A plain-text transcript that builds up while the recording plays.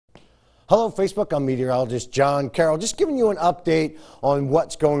Hello, Facebook. I'm meteorologist John Carroll. Just giving you an update on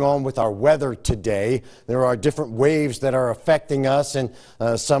what's going on with our weather today. There are different waves that are affecting us, and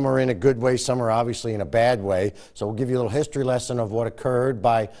some are in a good way, some are obviously in a bad way. So we'll give you a little history lesson of what occurred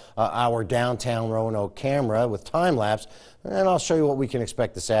by our downtown Roanoke camera with time lapse. And I'll show you what we can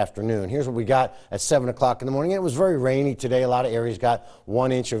expect this afternoon. Here's what we got at 7 o'clock in the morning. It was very rainy today. A lot of areas got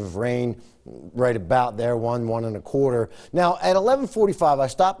 1 inch of rain right about there, 1.25. Now at 11:45, I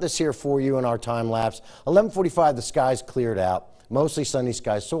stopped this here for you in our time lapse. 11:45, the skies cleared out. Mostly sunny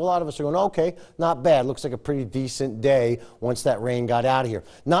skies. So a lot of us are going, okay, not bad. Looks like a pretty decent day once that rain got out of here.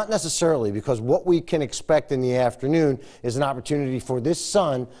 Not necessarily, because what we can expect in the afternoon is an opportunity for this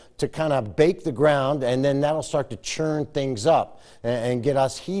sun to kind of bake the ground, and then that'll start to churn things up and get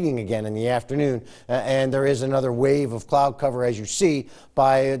us heating again in the afternoon. And there is another wave of cloud cover, as you see,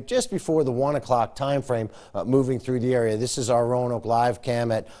 by just before the 1 o'clock time frame moving through the area. This is our Roanoke live cam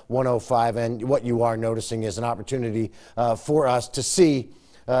at 1:05, and what you are noticing is an opportunity for us to see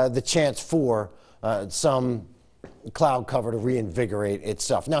the chance for some cloud cover to reinvigorate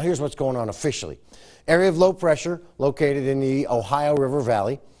itself. Now here's what's going on officially. Area of low pressure located in the Ohio River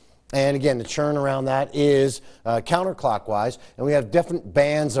Valley. And again, the churn around that is counterclockwise, and we have different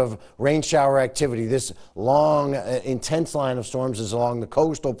bands of rain shower activity. This long, intense line of storms is along the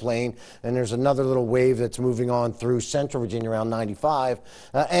coastal plain, and there's another little wave that's moving on through central Virginia around 95.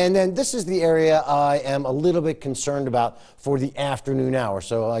 And then this is the area I am a little bit concerned about for the afternoon hour.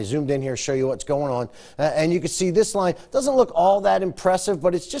 So I zoomed in here to show you what's going on. And you can see this line doesn't look all that impressive,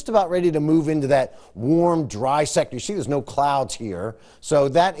 but it's just about ready to move into that warm, dry sector. You see there's no clouds here, so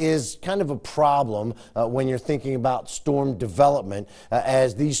that is kind of a problem when you're thinking about storm development,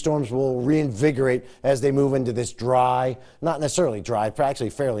 as these storms will reinvigorate as they move into this dry, not necessarily dry,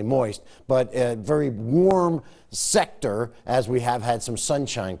 actually fairly moist, but very warm sector, as we have had some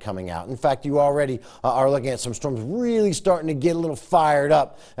sunshine coming out. In fact, you already are looking at some storms really starting to get a little fired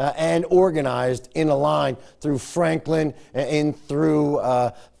up and organized in a line through Franklin, in through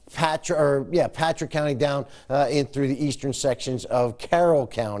Patrick County down in through the eastern sections of Carroll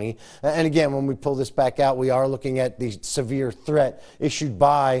County. And again, when we pull this back out, we are looking at the severe threat issued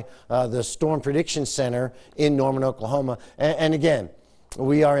by the Storm Prediction Center in Norman, Oklahoma. And again,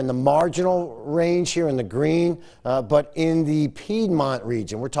 we are in the marginal range here in the green, but in the Piedmont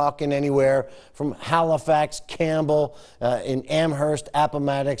region, we're talking anywhere from Halifax, Campbell, in Amherst,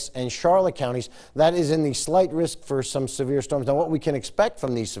 Appomattox, and Charlotte counties. That is in the slight risk for some severe storms. Now, what we can expect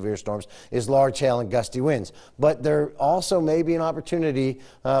from these severe storms is large hail and gusty winds, but there also may be an opportunity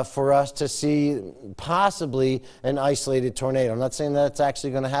for us to see possibly an isolated tornado. I'm not saying that's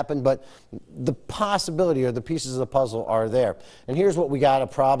actually going to happen, but the possibility or the pieces of the puzzle are there. And here's what we got a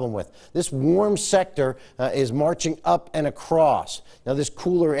problem with. This warm sector is marching up and across. Now this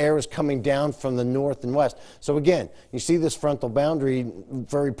cooler air is coming down from the north and west. So again, you see this frontal boundary,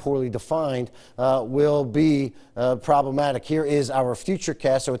 very poorly defined, will be problematic. Here is our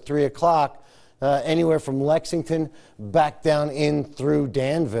futurecast. So at 3 o'clock, anywhere from Lexington back down in through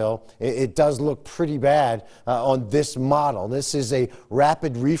Danville, it does look pretty bad on this model. This is a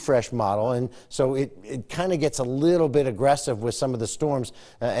rapid refresh model, and so it kind of gets a little bit aggressive with some of the storms,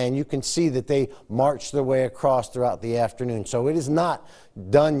 and you can see that they march their way across throughout the afternoon. So it is not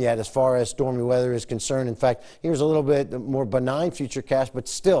done yet as far as stormy weather is concerned. In fact, here's a little bit more benign futurecast, but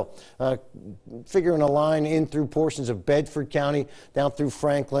still figuring a line in through portions of Bedford County, down through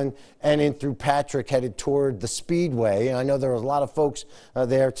Franklin, and in through Patrick, headed toward the Speedway. And I know there were a lot of folks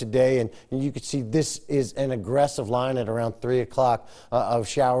there today, and you can see this is an aggressive line at around 3 o'clock of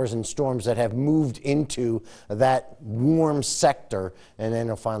showers and storms that have moved into that warm sector, and then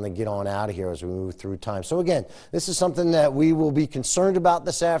they'll finally get on out of here as we move through time. So again, this is something that we will be concerned about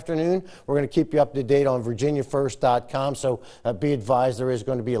this afternoon. We're going to keep you up to date on virginiafirst.com, so be advised there is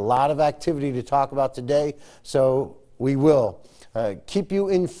going to be a lot of activity to talk about today, so we will keep you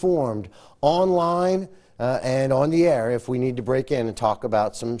informed online and on the air if we need to break in and talk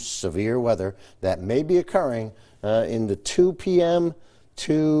about some severe weather that may be occurring in the 2 p.m.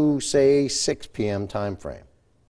 to, say, 6 p.m. time frame.